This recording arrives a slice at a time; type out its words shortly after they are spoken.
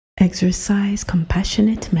exercise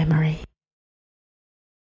compassionate memory.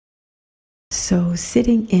 So,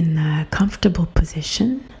 sitting in a comfortable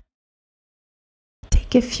position,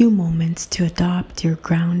 take a few moments to adopt your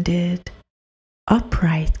grounded,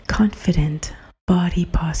 upright, confident body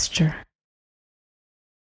posture.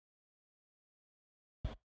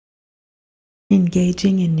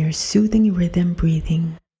 Engaging in your soothing rhythm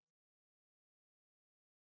breathing.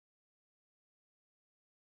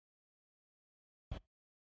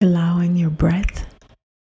 Allowing your breath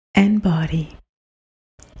and body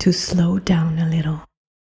to slow down a little.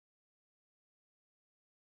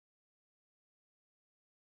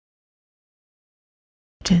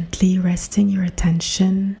 Gently resting your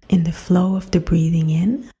attention in the flow of the breathing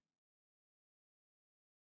in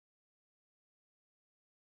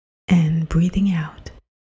and breathing out.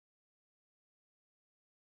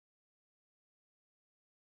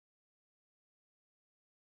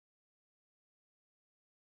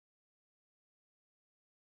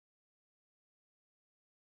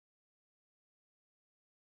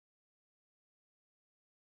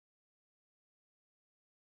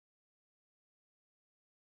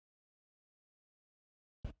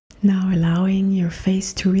 Now allowing your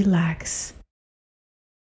face to relax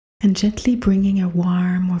and gently bringing a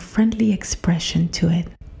warm or friendly expression to it.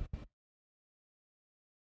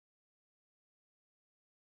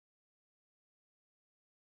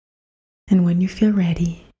 And when you feel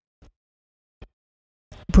ready,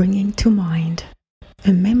 bringing to mind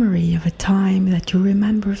a memory of a time that you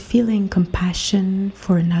remember feeling compassion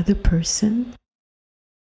for another person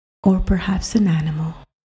or perhaps an animal.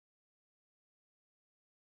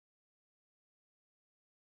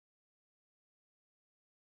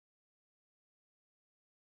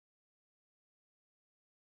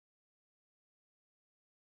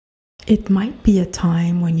 It might be a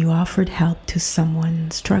time when you offered help to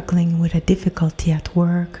someone struggling with a difficulty at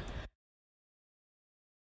work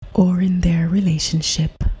or in their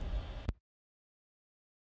relationship.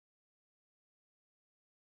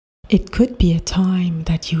 It could be a time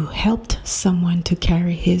that you helped someone to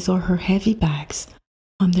carry his or her heavy bags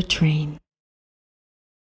on the train,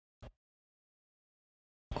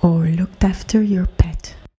 or looked after your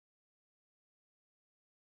pet.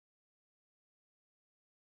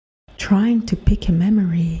 Trying to pick a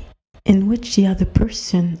memory in which the other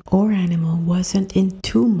person or animal wasn't in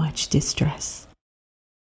too much distress.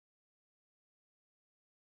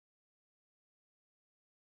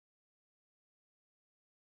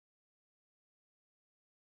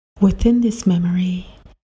 Within this memory,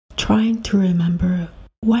 trying to remember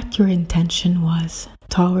what your intention was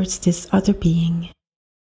towards this other being.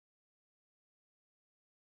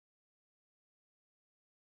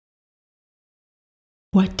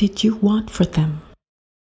 What did you want for them?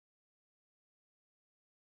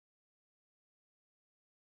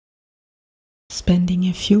 Spending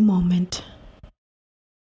a few moments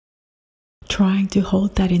trying to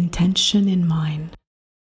hold that intention in mind.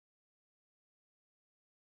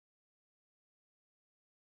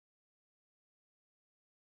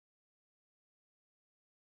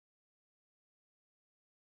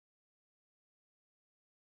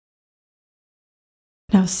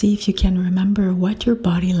 Now see if you can remember what your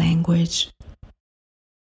body language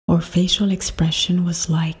or facial expression was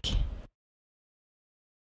like.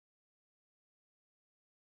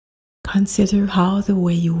 Consider how the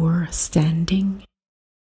way you were standing,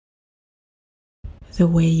 the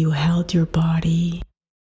way you held your body,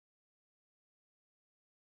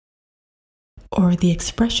 or the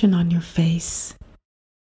expression on your face,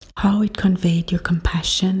 how it conveyed your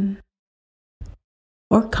compassion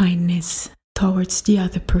or kindness towards the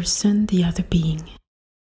other person, the other being.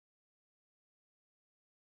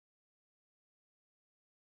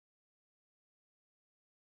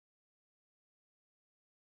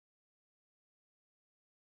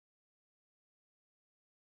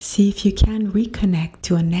 See if you can reconnect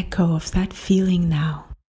to an echo of that feeling now.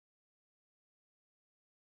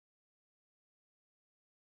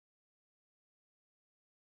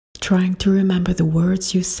 Trying to remember the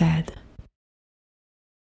words you said,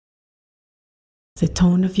 the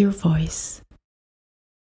tone of your voice,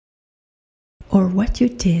 or what you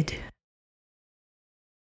did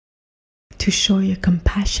to show your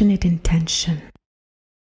compassionate intention.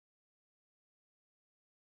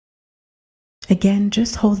 Again,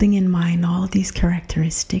 just holding in mind all these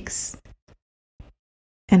characteristics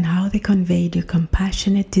and how they conveyed your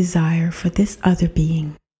compassionate desire for this other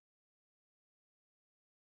being.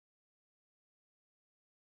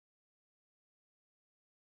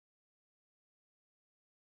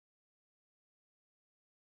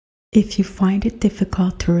 If you find it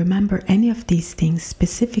difficult to remember any of these things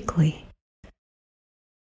specifically,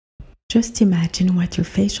 Just imagine what your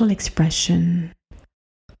facial expression,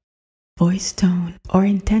 voice tone, or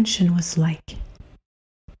intention was like.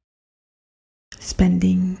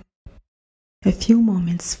 Spending a few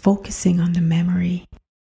moments focusing on the memory.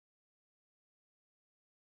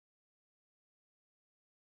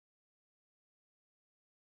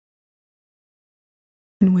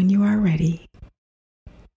 And when you are ready,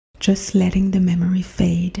 just letting the memory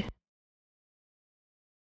fade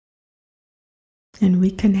and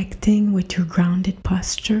reconnecting with your grounded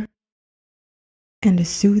posture and the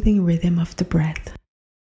soothing rhythm of the breath.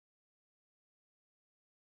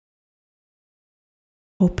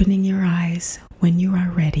 Opening your eyes when you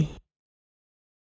are ready.